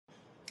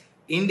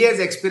India is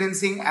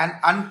experiencing an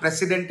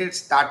unprecedented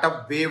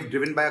startup wave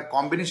driven by a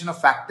combination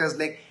of factors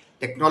like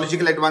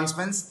technological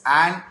advancements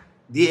and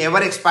the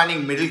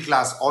ever-expanding middle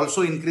class,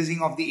 also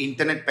increasing of the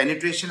internet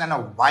penetration and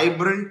a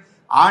vibrant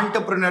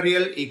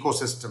entrepreneurial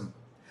ecosystem.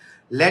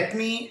 Let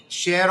me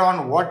share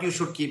on what you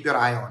should keep your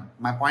eye on.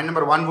 My point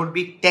number one would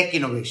be tech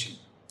innovation.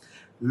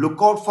 Look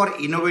out for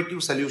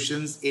innovative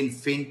solutions in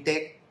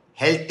fintech,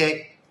 health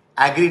tech,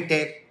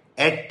 agri-tech,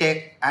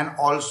 ed-tech, and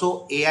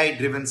also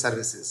AI-driven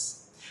services.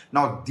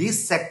 Now,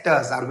 these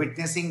sectors are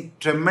witnessing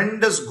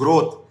tremendous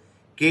growth,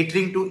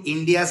 catering to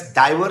India's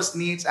diverse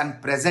needs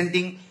and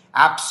presenting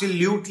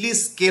absolutely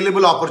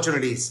scalable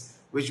opportunities,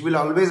 which will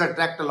always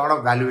attract a lot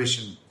of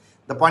valuation.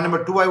 The point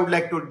number two I would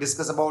like to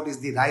discuss about is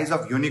the rise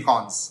of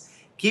unicorns.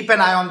 Keep an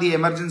eye on the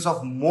emergence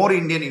of more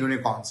Indian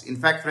unicorns. In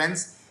fact,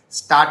 friends,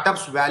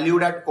 startups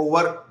valued at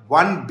over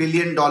 $1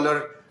 billion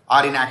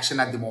are in action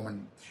at the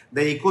moment.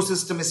 The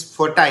ecosystem is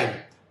fertile,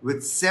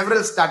 with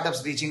several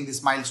startups reaching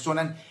this milestone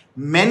and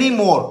many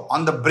more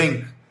on the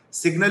brink,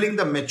 signaling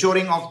the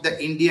maturing of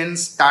the Indian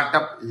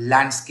startup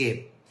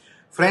landscape.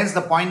 Friends,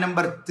 the point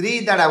number three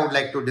that I would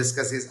like to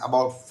discuss is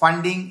about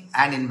funding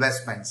and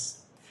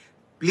investments.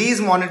 Please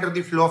monitor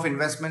the flow of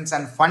investments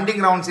and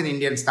funding rounds in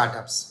Indian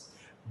startups.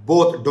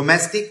 Both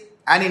domestic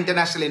and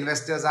international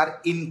investors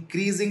are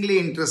increasingly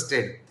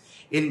interested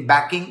in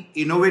backing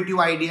innovative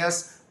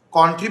ideas,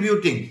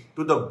 contributing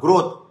to the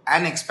growth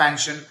and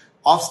expansion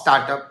of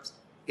startups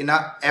in an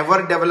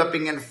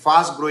ever-developing and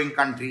fast-growing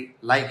country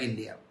like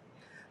India.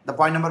 The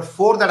point number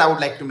four that I would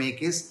like to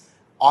make is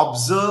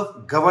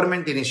observe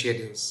government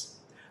initiatives.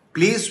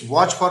 Please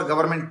watch for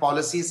government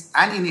policies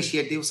and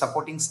initiatives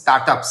supporting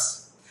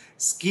startups.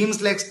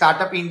 Schemes like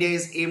Startup India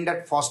is aimed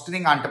at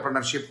fostering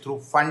entrepreneurship through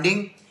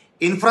funding,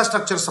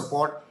 infrastructure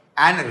support,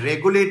 and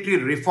regulatory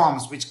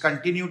reforms which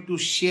continue to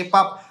shape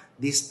up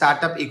the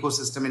startup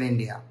ecosystem in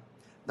India.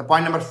 The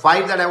point number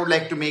five that I would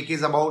like to make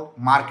is about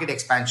market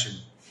expansion.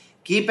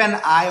 Keep an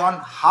eye on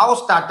how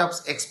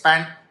startups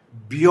expand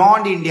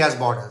beyond India's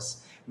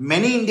borders.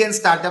 Many Indian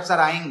startups are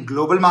eyeing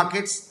global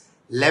markets,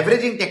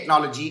 leveraging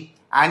technology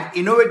and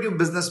innovative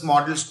business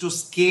models to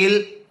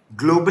scale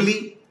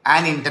globally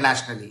and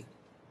internationally.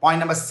 Point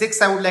number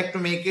six I would like to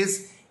make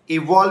is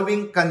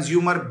evolving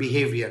consumer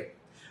behavior.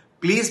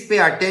 Please pay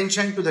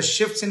attention to the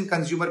shifts in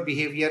consumer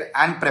behavior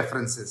and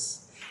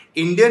preferences.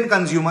 Indian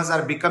consumers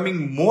are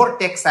becoming more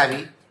tech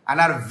savvy and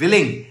are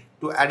willing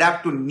to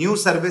adapt to new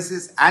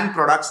services and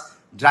products,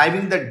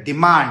 driving the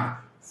demand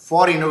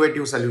for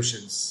innovative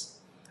solutions.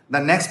 The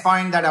next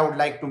point that I would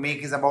like to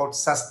make is about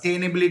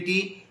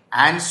sustainability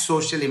and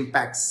social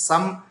impacts,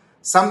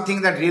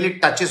 something that really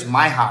touches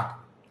my heart.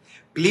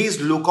 Please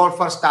look out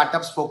for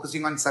startups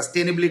focusing on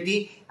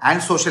sustainability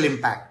and social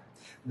impact.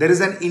 There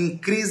is an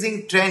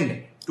increasing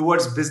trend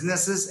towards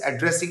businesses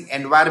addressing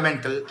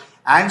environmental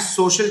and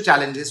social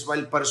challenges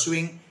while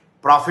pursuing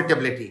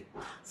profitability.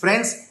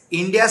 Friends,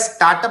 India's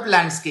startup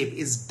landscape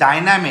is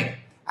dynamic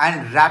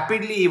and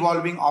rapidly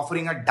evolving,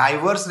 offering a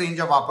diverse range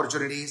of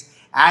opportunities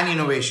and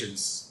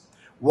innovations.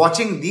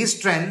 Watching these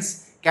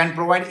trends can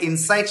provide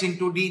insights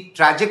into the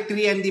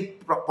trajectory and the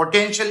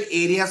potential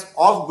areas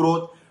of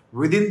growth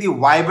within the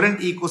vibrant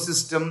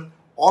ecosystem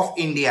of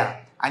India,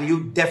 and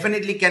you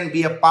definitely can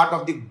be a part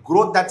of the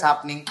growth that's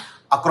happening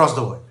across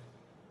the world.